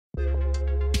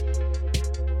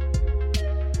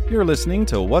You're listening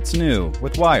to What's New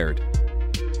with Wired.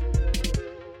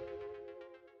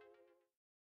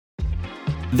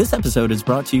 This episode is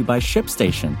brought to you by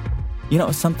ShipStation. You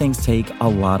know, some things take a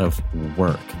lot of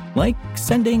work, like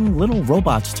sending little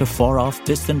robots to far-off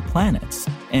distant planets.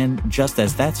 And just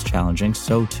as that's challenging,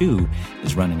 so too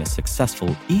is running a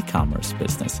successful e-commerce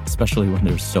business, especially when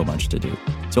there's so much to do.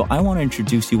 So I want to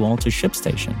introduce you all to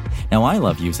ShipStation. Now, I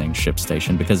love using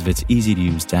ShipStation because of its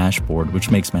easy-to-use dashboard,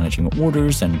 which makes managing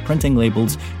orders and printing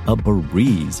labels a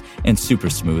breeze and super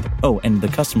smooth. Oh, and the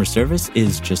customer service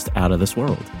is just out of this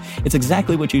world. It's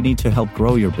exactly what you need to help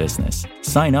grow your business.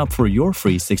 Sign up for your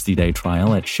free 60-day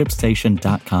trial at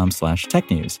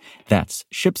shipstation.com/technews. That's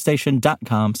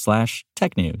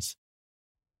shipstation.com/technews.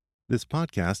 This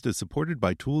podcast is supported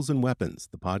by Tools and Weapons,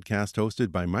 the podcast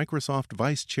hosted by Microsoft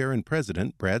Vice Chair and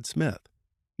President Brad Smith.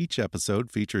 Each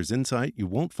episode features insight you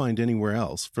won't find anywhere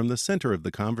else from the center of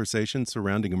the conversation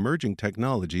surrounding emerging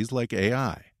technologies like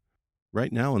AI.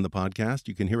 Right now on the podcast,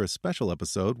 you can hear a special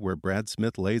episode where Brad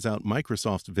Smith lays out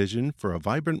Microsoft's vision for a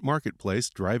vibrant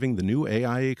marketplace driving the new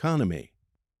AI economy.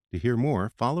 To hear more,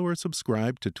 follow or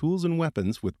subscribe to Tools and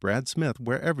Weapons with Brad Smith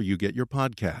wherever you get your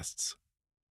podcasts.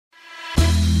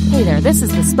 Hey there, this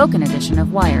is the spoken edition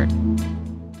of Wired.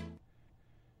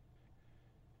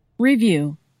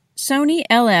 Review: Sony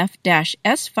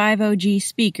LF-S50G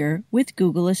speaker with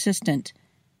Google Assistant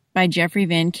by Jeffrey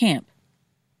Van Camp.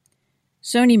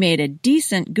 Sony made a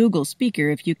decent Google speaker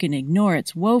if you can ignore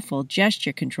its woeful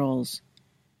gesture controls.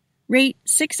 Rate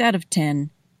 6 out of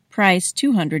 10. Price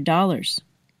 $200.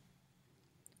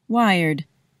 Wired.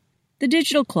 The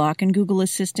digital clock and Google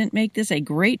Assistant make this a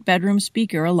great bedroom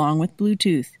speaker along with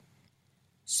Bluetooth.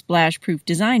 Splash-proof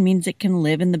design means it can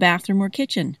live in the bathroom or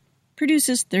kitchen.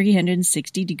 Produces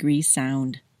 360-degree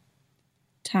sound.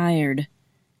 Tired.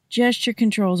 Gesture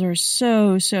controls are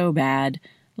so bad.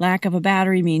 Lack of a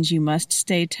battery means you must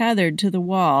stay tethered to the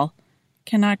wall.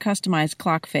 Cannot customize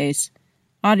clock face.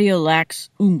 Audio lacks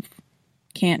oomph.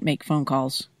 Can't make phone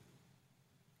calls.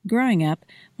 Growing up,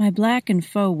 my black and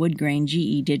faux woodgrain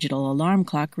GE digital alarm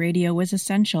clock radio was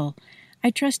essential. I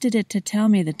trusted it to tell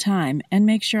me the time and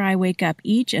make sure I wake up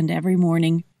each and every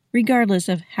morning, regardless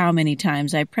of how many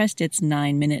times I pressed its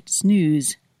 9-minute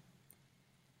snooze.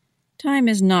 Time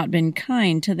has not been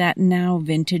kind to that now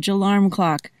vintage alarm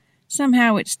clock.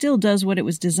 Somehow it still does what it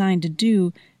was designed to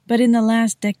do, but in the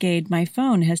last decade my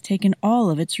phone has taken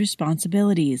all of its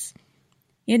responsibilities.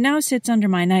 It now sits under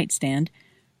my nightstand,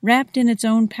 wrapped in its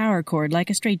own power cord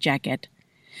like a straitjacket.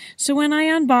 So when I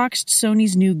unboxed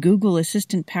Sony's new Google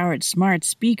Assistant-powered smart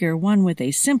speaker, one with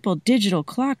a simple digital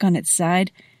clock on its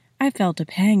side, I felt a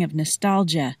pang of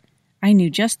nostalgia. I knew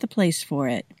just the place for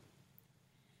it.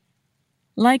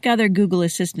 Like other Google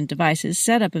Assistant devices,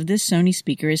 setup of this Sony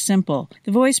speaker is simple.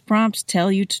 The voice prompts tell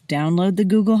you to download the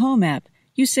Google Home app.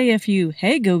 You say a few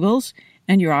 "Hey Googles,"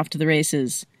 and you're off to the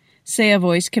races. Say a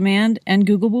voice command, and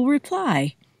Google will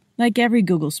reply. Like every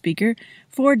Google speaker,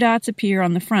 4 dots appear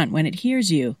on the front when it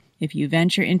hears you. If you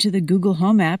venture into the Google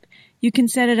Home app, you can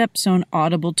set it up so an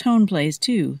audible tone plays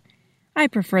too. I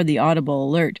prefer the audible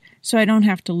alert, so I don't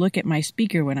have to look at my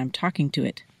speaker when I'm talking to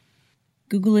it.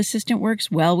 Google Assistant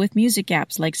works well with music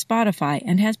apps like Spotify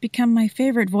and has become my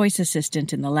favorite voice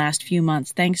assistant in the last few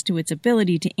months thanks to its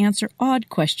ability to answer odd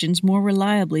questions more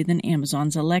reliably than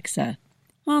Amazon's Alexa.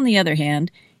 On the other hand,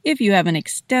 if you have an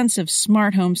extensive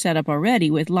smart home setup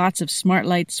already with lots of smart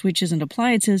lights, switches, and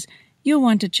appliances, you'll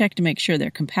want to check to make sure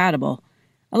they're compatible.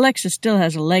 Alexa still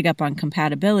has a leg up on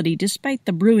compatibility despite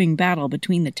the brewing battle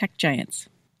between the tech giants.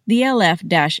 The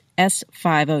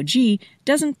LF-S50G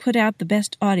doesn't put out the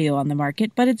best audio on the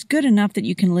market, but it's good enough that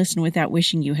you can listen without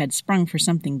wishing you had sprung for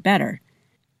something better.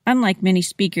 Unlike many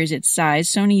speakers its size,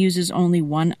 Sony uses only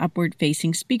one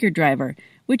upward-facing speaker driver,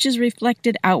 which is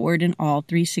reflected outward in all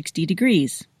 360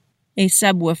 degrees. A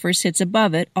subwoofer sits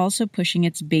above it, also pushing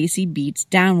its bassy beats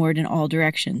downward in all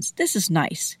directions. This is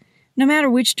nice. No matter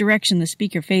which direction the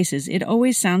speaker faces, it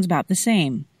always sounds about the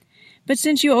same. But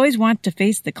since you always want to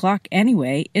face the clock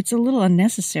anyway, it's a little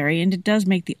unnecessary and it does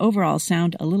make the overall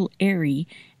sound a little airy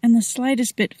and the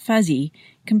slightest bit fuzzy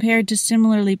compared to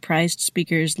similarly priced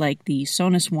speakers like the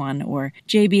Sonos One or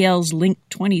JBL's Link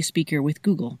 20 speaker with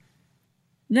Google.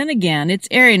 Then again, its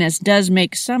airiness does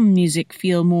make some music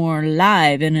feel more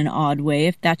live in an odd way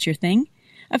if that's your thing.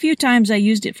 A few times I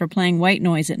used it for playing white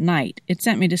noise at night. It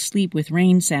sent me to sleep with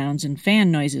rain sounds and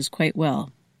fan noises quite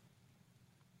well.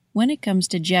 When it comes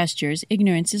to gestures,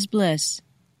 ignorance is bliss.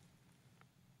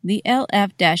 The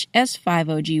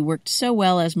LF-S50G worked so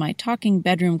well as my talking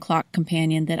bedroom clock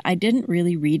companion that I didn't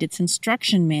really read its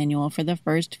instruction manual for the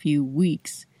first few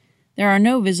weeks. There are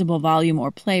no visible volume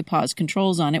or play pause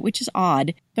controls on it, which is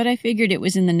odd, but I figured it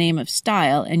was in the name of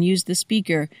style and used the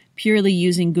speaker purely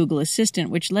using Google Assistant,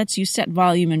 which lets you set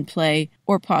volume and play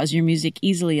or pause your music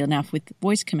easily enough with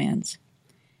voice commands.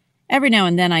 Every now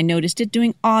and then I noticed it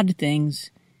doing odd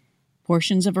things.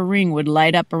 Portions of a ring would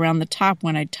light up around the top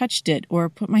when I touched it or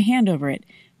put my hand over it,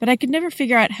 but I could never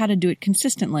figure out how to do it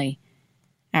consistently.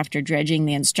 After dredging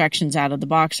the instructions out of the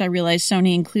box, I realized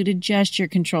Sony included gesture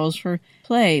controls for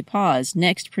play, pause,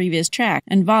 next previous track,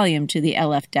 and volume to the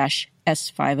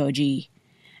LF-S50G.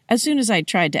 As soon as I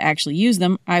tried to actually use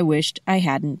them, I wished I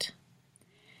hadn't.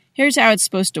 Here's how it's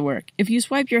supposed to work. If you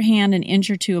swipe your hand an inch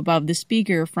or two above the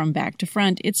speaker from back to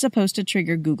front, it's supposed to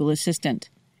trigger Google Assistant.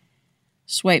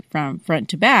 Swipe from front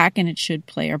to back and it should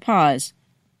play or pause.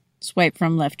 Swipe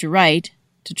from left to right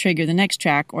to trigger the next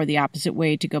track or the opposite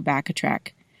way to go back a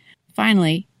track.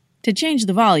 Finally, to change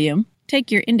the volume,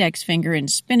 take your index finger and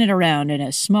spin it around in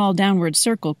a small downward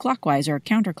circle clockwise or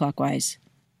counterclockwise.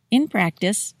 In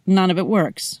practice, none of it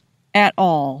works. At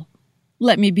all.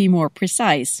 Let me be more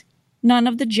precise. None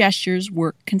of the gestures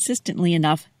work consistently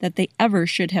enough that they ever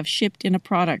should have shipped in a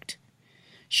product.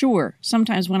 Sure,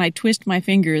 sometimes when I twist my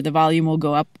finger, the volume will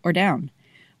go up or down.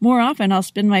 More often, I'll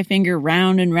spin my finger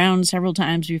round and round several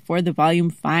times before the volume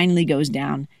finally goes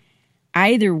down.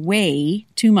 Either way,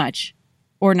 too much,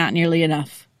 or not nearly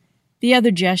enough. The other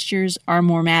gestures are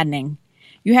more maddening.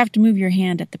 You have to move your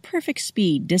hand at the perfect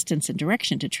speed, distance, and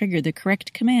direction to trigger the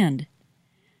correct command.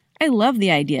 I love the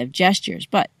idea of gestures,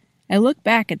 but I look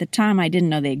back at the time I didn't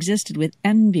know they existed with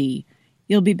envy.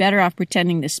 You'll be better off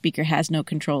pretending the speaker has no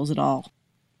controls at all.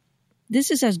 This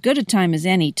is as good a time as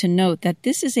any to note that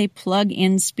this is a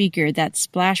plug-in speaker that's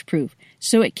splash-proof,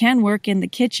 so it can work in the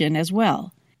kitchen as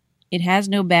well. It has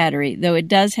no battery, though it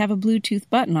does have a Bluetooth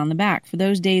button on the back for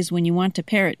those days when you want to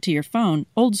pair it to your phone,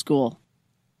 old school.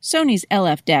 Sony's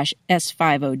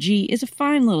LF-S50G is a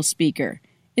fine little speaker.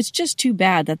 It's just too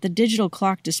bad that the digital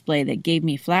clock display that gave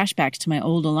me flashbacks to my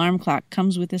old alarm clock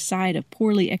comes with a side of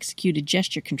poorly executed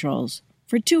gesture controls.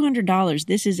 For $200,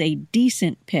 this is a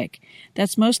decent pick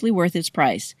that's mostly worth its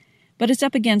price, but it's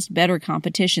up against better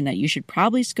competition that you should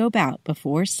probably scope out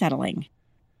before settling.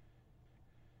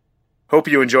 Hope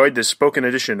you enjoyed this spoken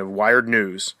edition of Wired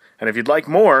News, and if you'd like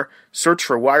more, search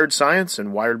for Wired Science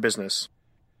and Wired Business.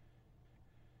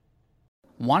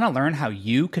 Want to learn how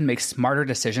you can make smarter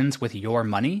decisions with your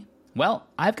money? Well,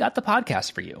 I've got the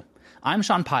podcast for you. I'm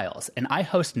Sean Piles, and I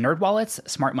host NerdWallet's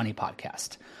Smart Money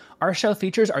Podcast. Our show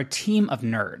features our team of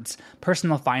nerds,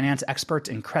 personal finance experts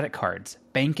in credit cards,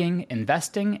 banking,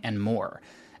 investing, and more.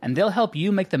 And they'll help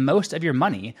you make the most of your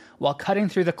money while cutting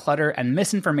through the clutter and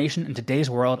misinformation in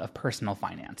today's world of personal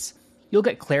finance. You'll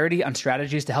get clarity on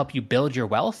strategies to help you build your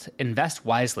wealth, invest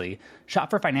wisely,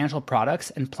 shop for financial products,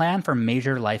 and plan for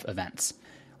major life events.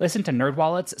 Listen to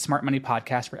NerdWallet's Smart Money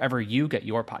Podcast wherever you get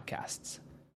your podcasts.